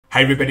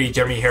Hi everybody,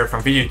 Jeremy here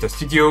from Video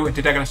Studio, and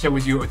today I'm going to share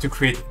with you how to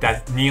create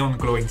that neon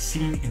glowing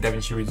scene in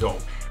Davinci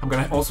Resolve. I'm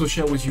going to also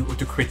share with you how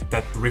to create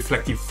that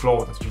reflective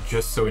floor that you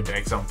just saw in the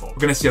example. We're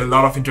going to see a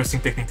lot of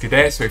interesting technique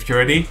today, so if you're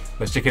ready,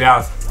 let's check it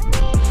out.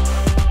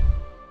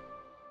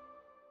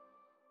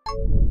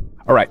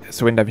 Alright,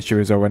 so in Davinci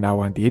Resolve we're now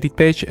on the edit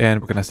page,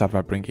 and we're going to start by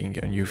bringing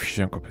a new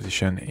Fusion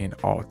composition in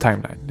our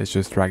timeline. Let's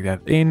just drag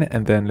that in,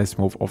 and then let's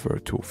move over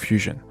to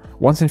Fusion.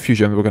 Once in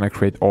Fusion, we're going to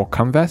create our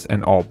canvas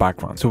and our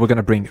background. So we're going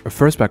to bring a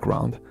first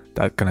background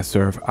that's going to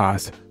serve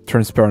as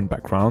transparent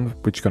background,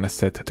 which is going to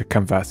set the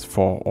canvas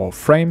for our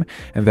frame.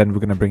 And then we're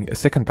going to bring a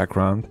second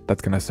background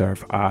that's going to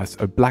serve as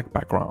a black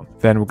background.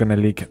 Then we're going to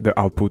link the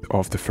output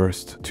of the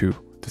first to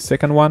the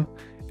second one.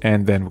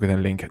 And then we're going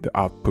to link the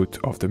output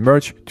of the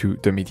merge to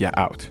the media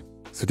out.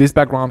 So this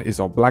background is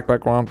our black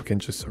background. We can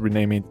just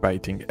rename it by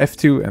hitting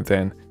F2 and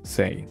then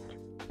say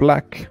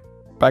black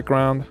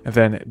background, and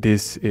then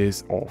this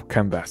is our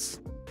canvas.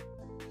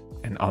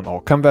 And on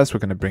our canvas, we're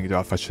going to bring the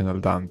alpha channel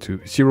down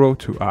to 0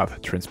 to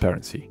have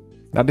transparency.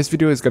 Now this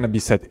video is going to be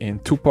set in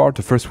two parts.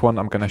 The first one,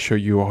 I'm going to show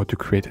you how to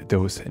create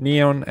those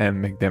neon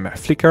and make them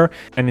flicker.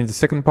 And in the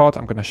second part,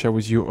 I'm going to share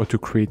with you how to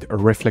create a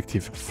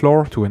reflective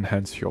floor to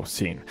enhance your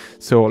scene.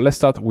 So let's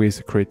start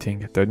with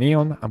creating the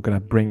neon. I'm going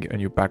to bring a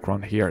new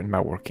background here in my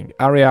working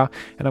area,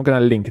 and I'm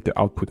going to link the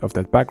output of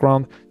that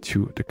background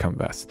to the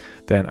canvas.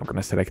 Then I'm going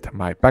to select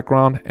my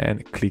background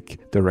and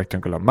click the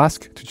rectangular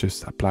mask to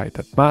just apply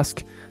that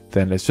mask.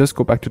 Then let's just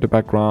go back to the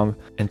background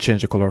and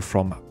change the color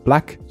from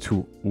black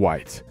to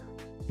white.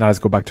 Now let's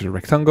go back to the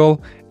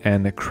rectangle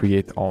and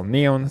create our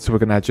neon. So we're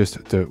going to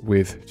adjust the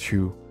width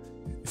to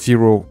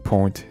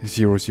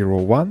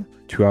 0.001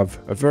 to have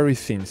a very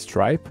thin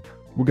stripe.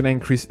 We're going to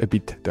increase a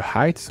bit the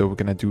height. So we're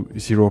going to do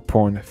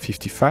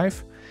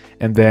 0.55.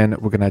 And then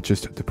we're going to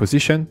adjust the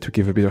position to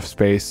give a bit of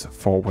space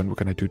for when we're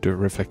going to do the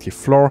reflective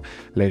floor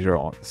later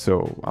on.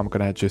 So I'm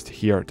going to adjust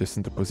here the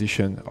center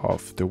position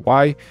of the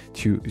Y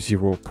to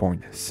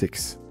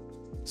 0.6.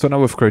 So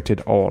now we've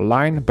created our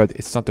line, but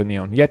it's not a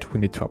neon yet. We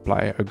need to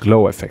apply a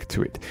glow effect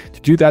to it.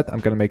 To do that, I'm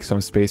going to make some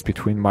space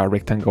between my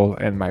rectangle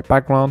and my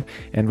background,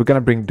 and we're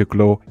going to bring the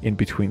glow in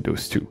between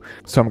those two.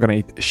 So I'm going to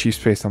hit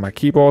Shift space on my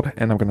keyboard,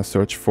 and I'm going to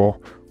search for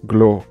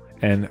glow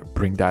and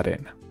bring that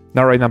in.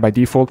 Now, right now, by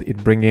default,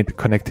 it brings it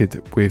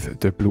connected with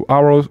the blue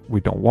arrows.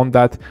 We don't want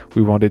that.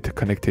 We want it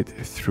connected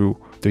through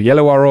the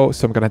yellow arrow.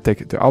 So I'm going to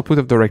take the output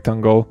of the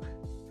rectangle,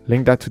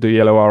 link that to the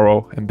yellow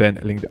arrow, and then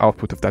link the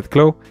output of that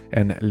glow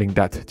and link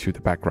that to the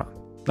background.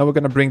 Now we're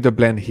going to bring the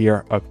blend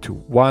here up to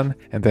 1,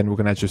 and then we're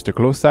going to adjust the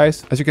glow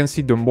size. As you can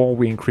see, the more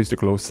we increase the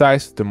glow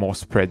size, the more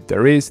spread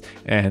there is.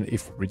 And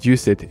if we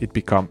reduce it, it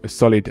becomes a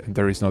solid and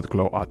there is not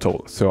glow at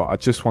all. So I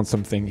just want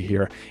something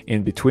here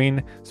in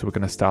between. So we're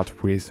going to start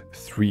with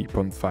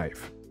 3.5.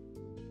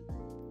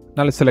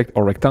 Now let's select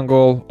our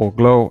rectangle, our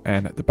glow,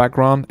 and the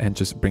background, and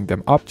just bring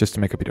them up just to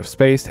make a bit of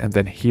space. And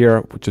then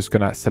here, we're just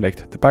gonna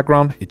select the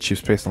background, hit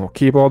Shift space on our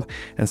keyboard,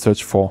 and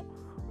search for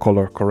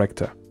color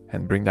corrector,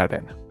 and bring that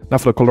in. Now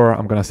for the color,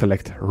 I'm gonna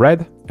select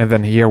red, and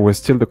then here with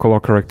still the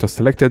color corrector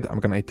selected, I'm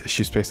gonna hit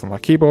Shift space on my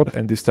keyboard,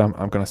 and this time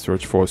I'm gonna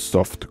search for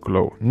soft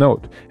glow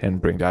node, and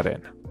bring that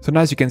in. So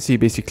now as you can see,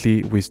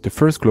 basically with the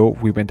first glow,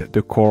 we went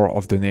the core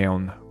of the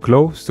neon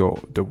glow, so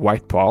the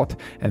white part.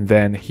 And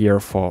then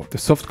here for the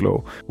soft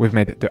glow, we've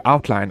made the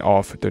outline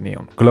of the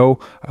neon glow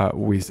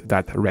with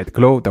that red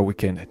glow that we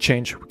can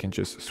change. We can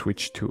just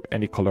switch to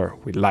any color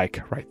we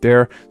like right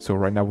there. So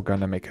right now we're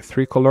gonna make a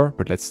 3 color,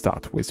 but let's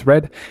start with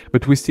red.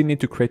 But we still need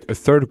to create a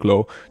third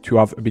glow to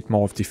have a bit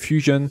more of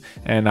diffusion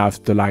and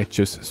have the light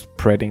just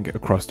spreading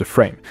across the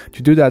frame.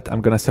 To do that,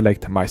 I'm gonna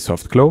select my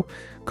soft glow,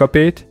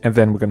 copy it, and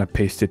then we're going to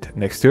paste it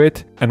next to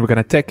it. And we're going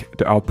to take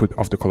the output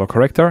of the color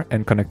corrector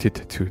and connect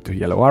it to the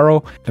yellow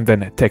arrow, and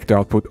then take the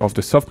output of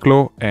the soft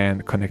glow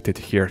and connect it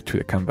here to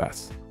the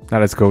canvas. Now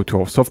let's go to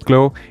our soft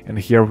glow, and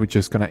here we're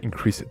just going to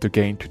increase the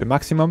gain to the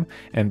maximum,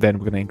 and then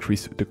we're going to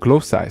increase the glow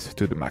size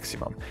to the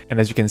maximum. And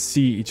as you can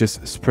see, it's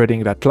just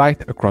spreading that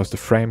light across the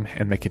frame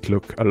and make it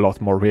look a lot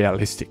more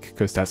realistic,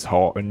 because that's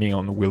how a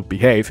neon will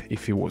behave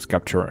if it was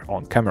captured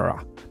on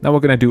camera. Now we're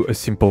going to do a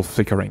simple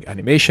flickering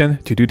animation.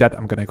 To do that,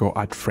 I'm going to go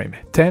at frame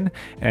 10,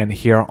 and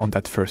here on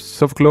that first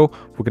soft glow,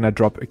 we're going to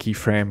drop a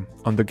keyframe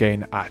on the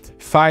gain at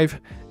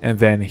 5, and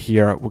then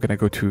here we're going to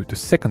go to the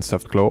second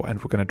soft glow, and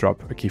we're going to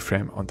drop a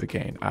keyframe on the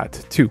gain at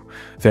 2.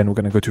 Then we're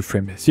going to go to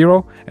frame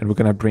 0, and we're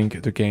going to bring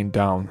the gain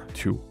down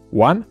to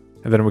 1,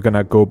 and then we're going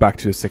to go back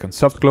to the second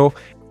soft glow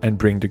and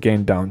bring the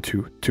gain down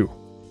to 2.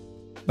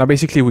 Now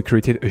basically we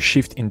created a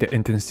shift in the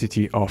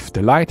intensity of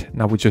the light.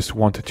 Now we just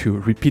want to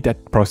repeat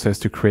that process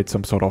to create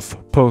some sort of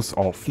pulse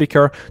or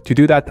flicker. To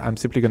do that, I'm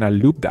simply going to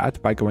loop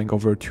that by going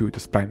over to the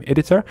spline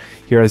editor.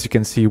 Here, as you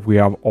can see, we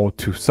have all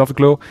 2 soft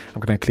glow. I'm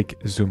going to click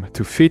zoom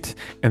to fit,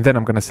 and then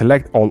I'm going to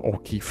select all our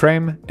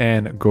keyframe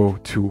and go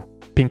to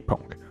ping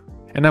pong.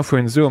 And now for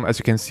in Zoom, as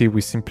you can see,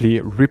 we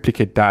simply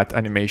replicate that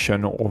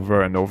animation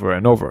over and over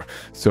and over.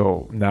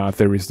 So now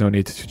there is no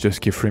need to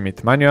just keyframe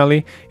it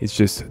manually. It's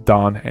just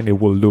done and it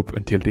will loop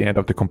until the end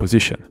of the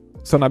composition.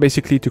 So now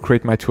basically to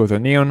create my two other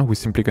neon, we're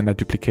simply gonna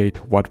duplicate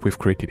what we've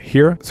created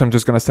here. So I'm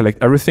just gonna select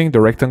everything,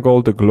 the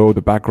rectangle, the glow,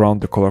 the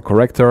background, the color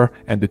corrector,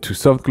 and the two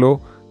soft glow,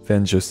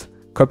 then just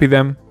copy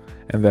them,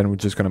 and then we're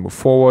just gonna move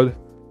forward,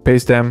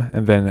 paste them,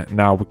 and then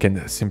now we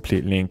can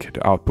simply link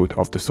the output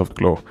of the soft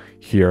glow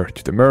here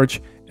to the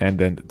merge, and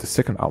then the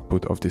second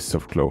output of this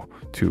soft glow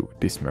to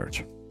this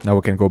merge. Now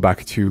we can go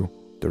back to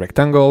the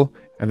rectangle,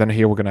 and then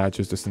here we're gonna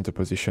adjust the center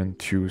position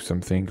to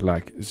something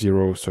like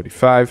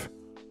 0.35.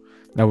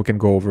 Now we can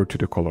go over to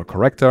the color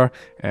corrector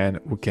and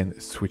we can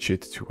switch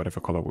it to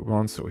whatever color we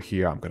want. So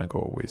here I'm gonna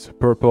go with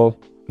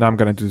purple. Now I'm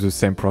gonna do the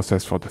same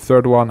process for the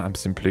third one. I'm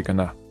simply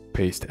gonna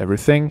paste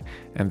everything,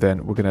 and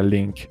then we're gonna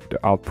link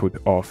the output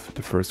of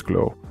the first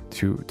glow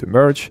to the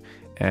merge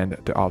and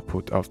the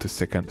output of the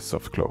second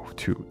soft glow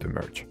to the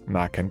merge.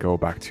 Now I can go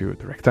back to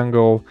the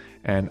rectangle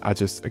and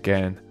adjust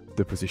again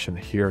the position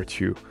here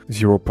to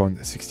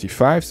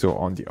 0.65, so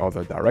on the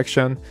other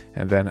direction,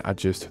 and then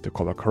adjust the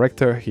color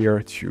corrector here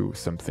to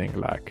something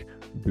like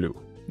blue.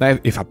 Now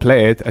if I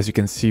play it, as you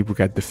can see, we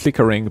got the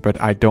flickering,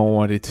 but I don't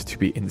want it to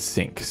be in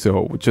sync,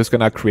 so we're just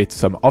gonna create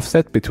some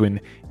offset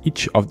between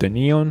each of the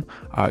neon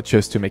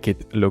just to make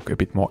it look a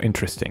bit more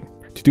interesting.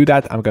 To do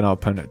that, I'm gonna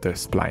open the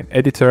spline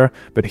editor,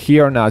 but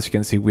here now, as you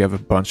can see, we have a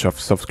bunch of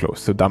soft glows,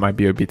 so that might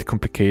be a bit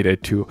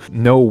complicated to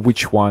know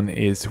which one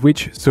is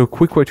which. So a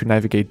quick way to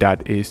navigate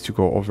that is to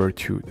go over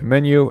to the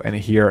menu and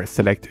here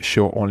select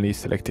show only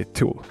selected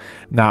tool.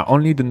 Now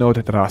only the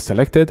nodes that are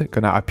selected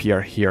gonna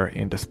appear here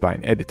in the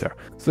spline editor.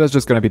 So that's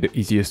just gonna be the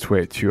easiest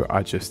way to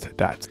adjust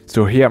that.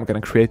 So here I'm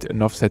gonna create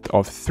an offset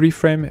of 3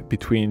 frames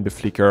between the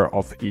flicker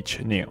of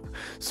each neon.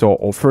 So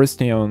our first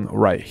neon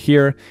right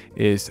here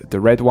is the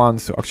red one,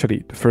 so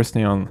actually the first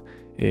neon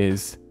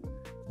is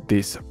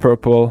this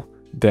purple,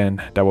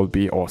 then that will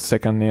be our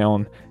second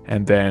neon,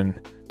 and then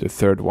the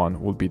third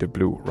one will be the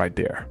blue right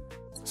there.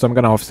 So I'm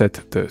gonna offset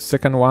the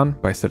second one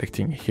by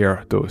selecting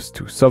here those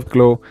two soft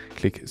glow,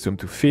 click zoom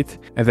to fit,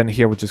 and then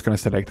here we're just gonna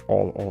select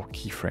all our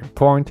keyframe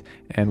point,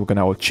 and we're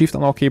gonna hold shift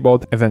on our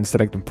keyboard and then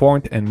select the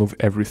point and move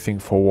everything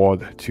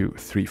forward to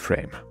 3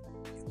 frames.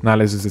 Now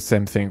let's do the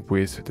same thing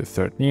with the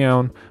third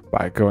neon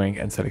by going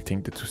and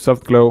selecting the two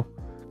soft glow,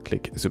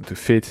 click zoom to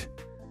fit,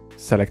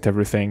 select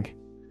everything,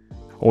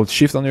 hold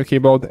shift on your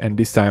keyboard, and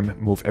this time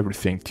move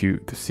everything to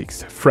the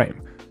 6th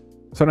frame.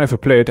 So now if I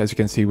play it, as you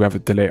can see, we have a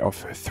delay of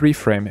 3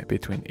 frames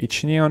between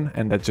each neon,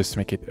 and that just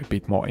makes it a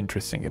bit more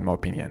interesting in my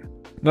opinion.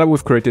 Now that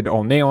we've created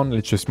our neon,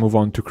 let's just move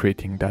on to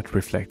creating that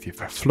reflective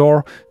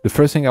floor. The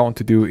first thing I want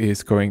to do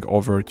is going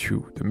over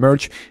to the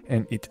merge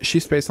and hit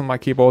shift space on my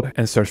keyboard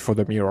and search for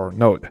the mirror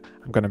node.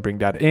 I'm gonna bring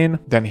that in,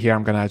 then here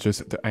I'm gonna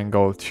adjust the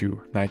angle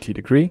to 90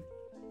 degrees.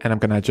 And I'm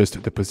gonna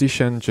adjust the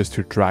position just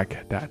to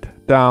drag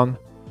that down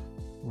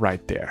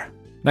right there.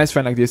 Nice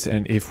fine like this,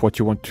 and if what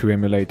you want to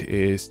emulate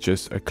is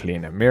just a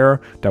clean mirror,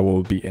 that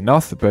will be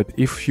enough. But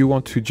if you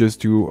want to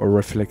just do a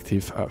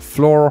reflective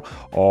floor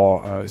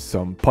or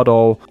some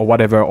puddle or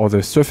whatever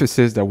other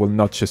surfaces that will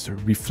not just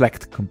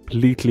reflect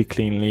completely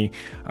cleanly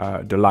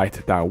the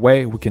light that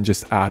way, we can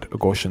just add a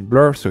Gaussian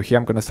blur. So here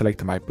I'm gonna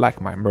select my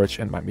black, my merge,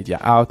 and my media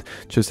out,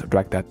 just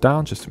drag that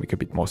down just to make a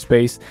bit more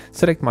space,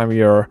 select my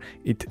mirror,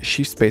 hit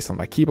shift space on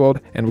my keyboard,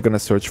 and we're gonna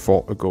search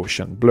for a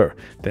Gaussian blur,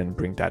 then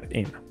bring that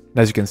in.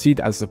 As you can see, it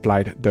has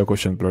applied the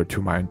Gaussian blur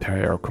to my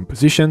entire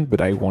composition,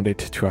 but I want it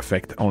to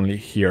affect only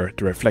here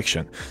the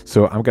reflection.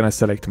 So I'm gonna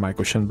select my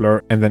Gaussian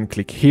blur and then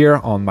click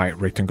here on my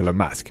rectangular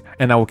mask.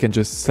 And now we can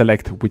just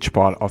select which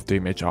part of the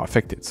image are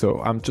affected.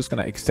 So I'm just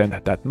gonna extend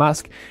that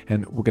mask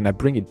and we're gonna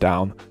bring it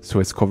down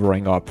so it's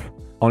covering up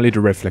only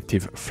the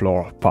reflective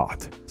floor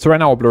part. So right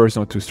now our blur is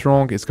not too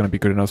strong, it's going to be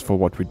good enough for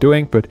what we're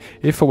doing, but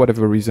if for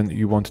whatever reason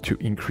you want to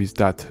increase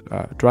that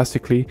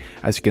drastically,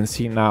 as you can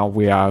see now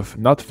we have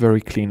not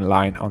very clean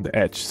line on the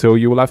edge. So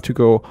you will have to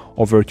go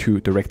over to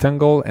the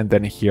rectangle and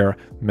then here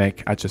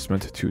make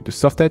adjustment to the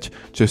soft edge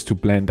just to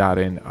blend that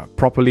in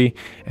properly,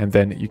 and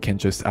then you can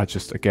just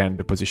adjust again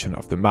the position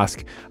of the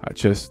mask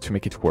just to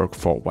make it work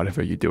for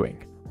whatever you're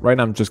doing. Right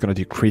now I'm just going to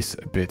decrease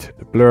a bit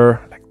the blur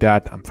like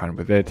that, I'm fine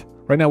with it.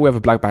 Right now we have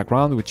a black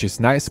background, which is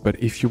nice, but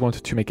if you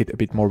want to make it a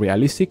bit more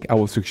realistic, I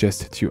will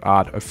suggest to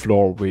add a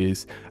floor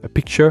with a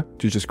picture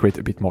to just create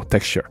a bit more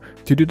texture.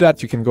 To do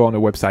that, you can go on a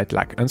website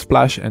like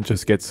Unsplash and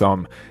just get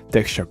some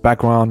texture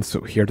background. So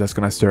here that's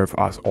gonna serve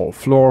as our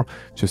floor.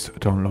 Just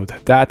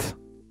download that.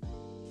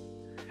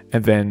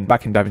 And then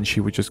back in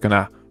Davinci, we're just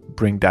gonna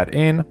bring that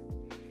in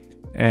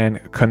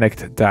and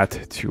connect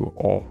that to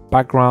our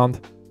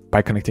background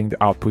by connecting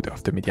the output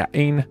of the media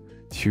in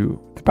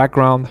to the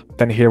background.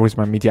 Then here with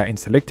my media in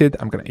selected,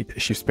 I'm gonna hit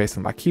shift space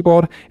on my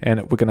keyboard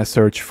and we're gonna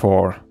search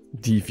for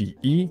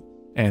DVE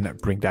and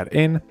bring that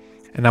in.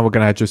 And now we're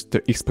gonna adjust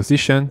the X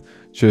position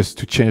just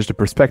to change the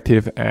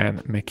perspective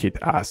and make it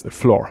as a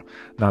floor.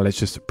 Now let's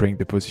just bring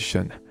the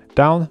position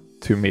down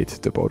to meet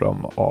the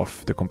bottom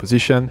of the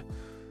composition.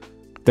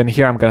 Then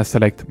here I'm gonna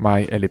select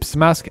my ellipse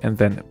mask and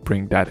then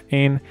bring that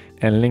in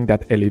and link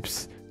that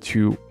ellipse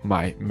to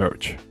my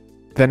merge.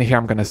 Then here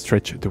I'm gonna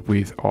stretch the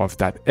width of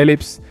that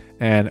ellipse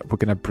and we're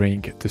gonna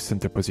bring the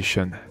center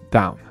position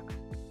down.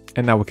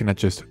 And now we can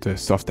adjust the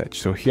soft edge.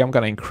 So here I'm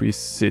gonna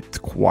increase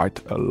it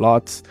quite a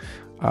lot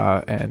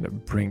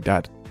and bring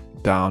that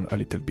down a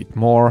little bit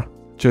more.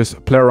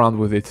 Just play around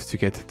with it to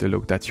get the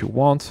look that you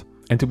want.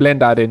 And to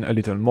blend that in a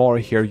little more,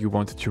 here you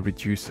want to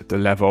reduce the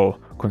level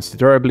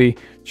considerably,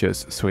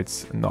 just so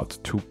it's not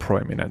too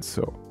prominent.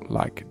 So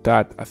like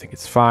that, I think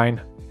it's fine.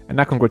 And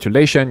now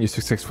congratulations, you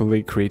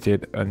successfully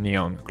created a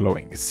neon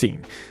glowing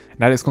scene.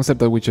 Now this concept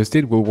that we just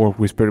did will work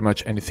with pretty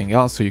much anything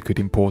else. So you could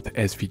import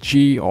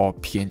SVG or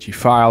PNG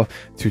file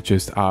to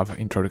just have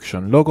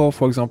introduction logo,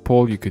 for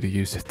example. You could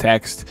use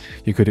text,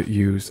 you could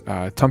use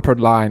tempered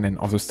line and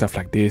other stuff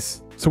like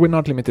this. So we're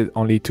not limited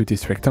only to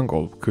this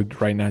rectangle. We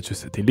could right now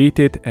just delete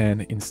it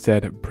and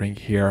instead bring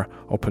here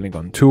our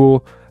polygon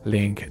tool,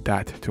 link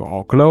that to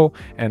our glow,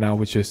 and now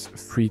we're just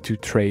free to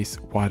trace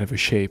whatever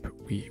shape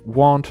we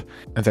want.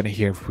 And then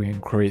here, if we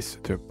increase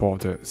the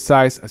border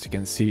size, as you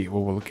can see, we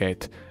will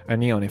get a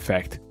neon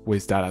effect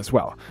with that as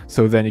well.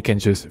 So then you can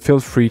just feel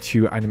free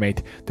to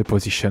animate the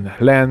position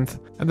length.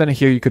 And then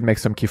here you could make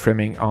some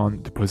keyframing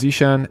on the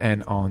position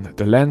and on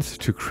the length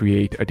to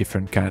create a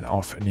different kind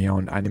of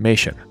neon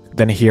animation.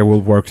 Then here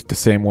will work the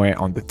same way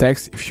on the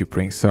text. If you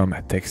bring some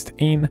text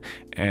in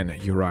and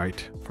you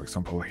write, for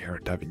example, here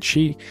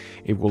Davinci,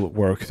 it will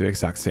work the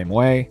exact same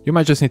way. You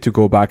might just need to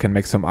go back and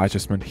make some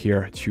adjustment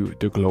here to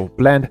the glow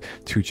blend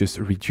to just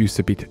reduce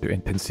a bit the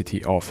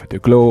intensity of the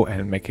glow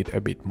and make it a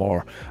bit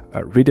more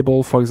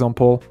readable, for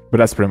example. But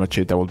that's pretty much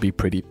it. That will be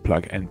pretty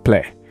plug and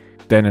play.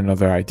 Then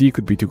another idea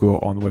could be to go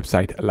on a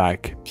website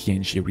like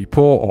PNG repo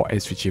or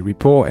SVG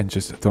repo and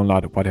just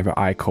download whatever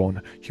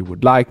icon you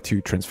would like to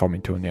transform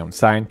into a neon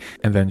sign,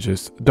 and then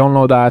just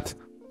download that,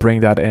 bring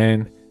that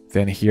in.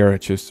 Then here,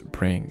 just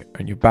bring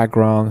a new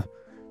background,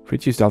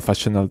 reduce the alpha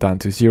channel down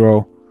to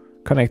 0,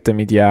 connect the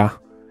media,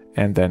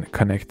 and then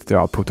connect the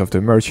output of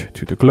the merge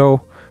to the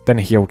glow. Then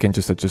here we can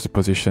just adjust the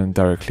position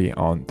directly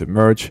on the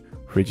merge,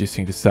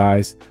 reducing the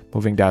size,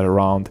 moving that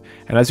around.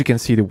 And as you can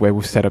see, the way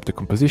we set up the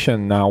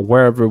composition, now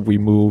wherever we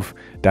move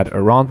that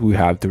around, we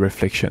have the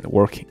reflection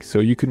working. So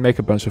you could make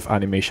a bunch of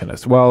animation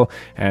as well,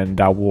 and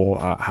that will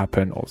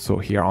happen also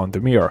here on the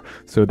mirror.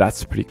 So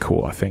that's pretty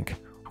cool, I think.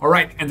 All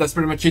right, and that's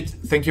pretty much it.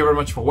 Thank you very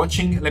much for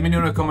watching. Let me know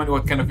in the comment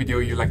what kind of video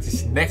you'd like to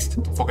see next.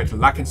 Don't forget to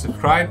like and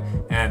subscribe,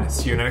 and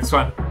see you in the next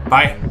one.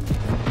 Bye.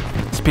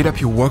 Speed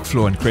up your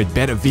workflow and create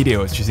better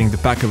videos using the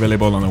pack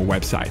available on our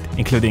website,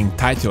 including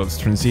titles,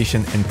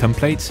 transition, and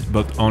templates,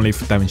 but only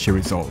for Davinci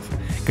Resolve.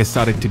 Get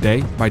started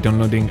today by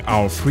downloading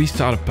our free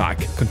starter pack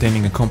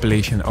containing a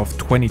compilation of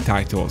 20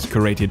 titles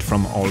curated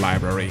from our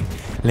library.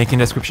 Link in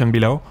the description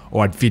below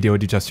or at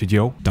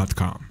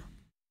videodjstudio.com.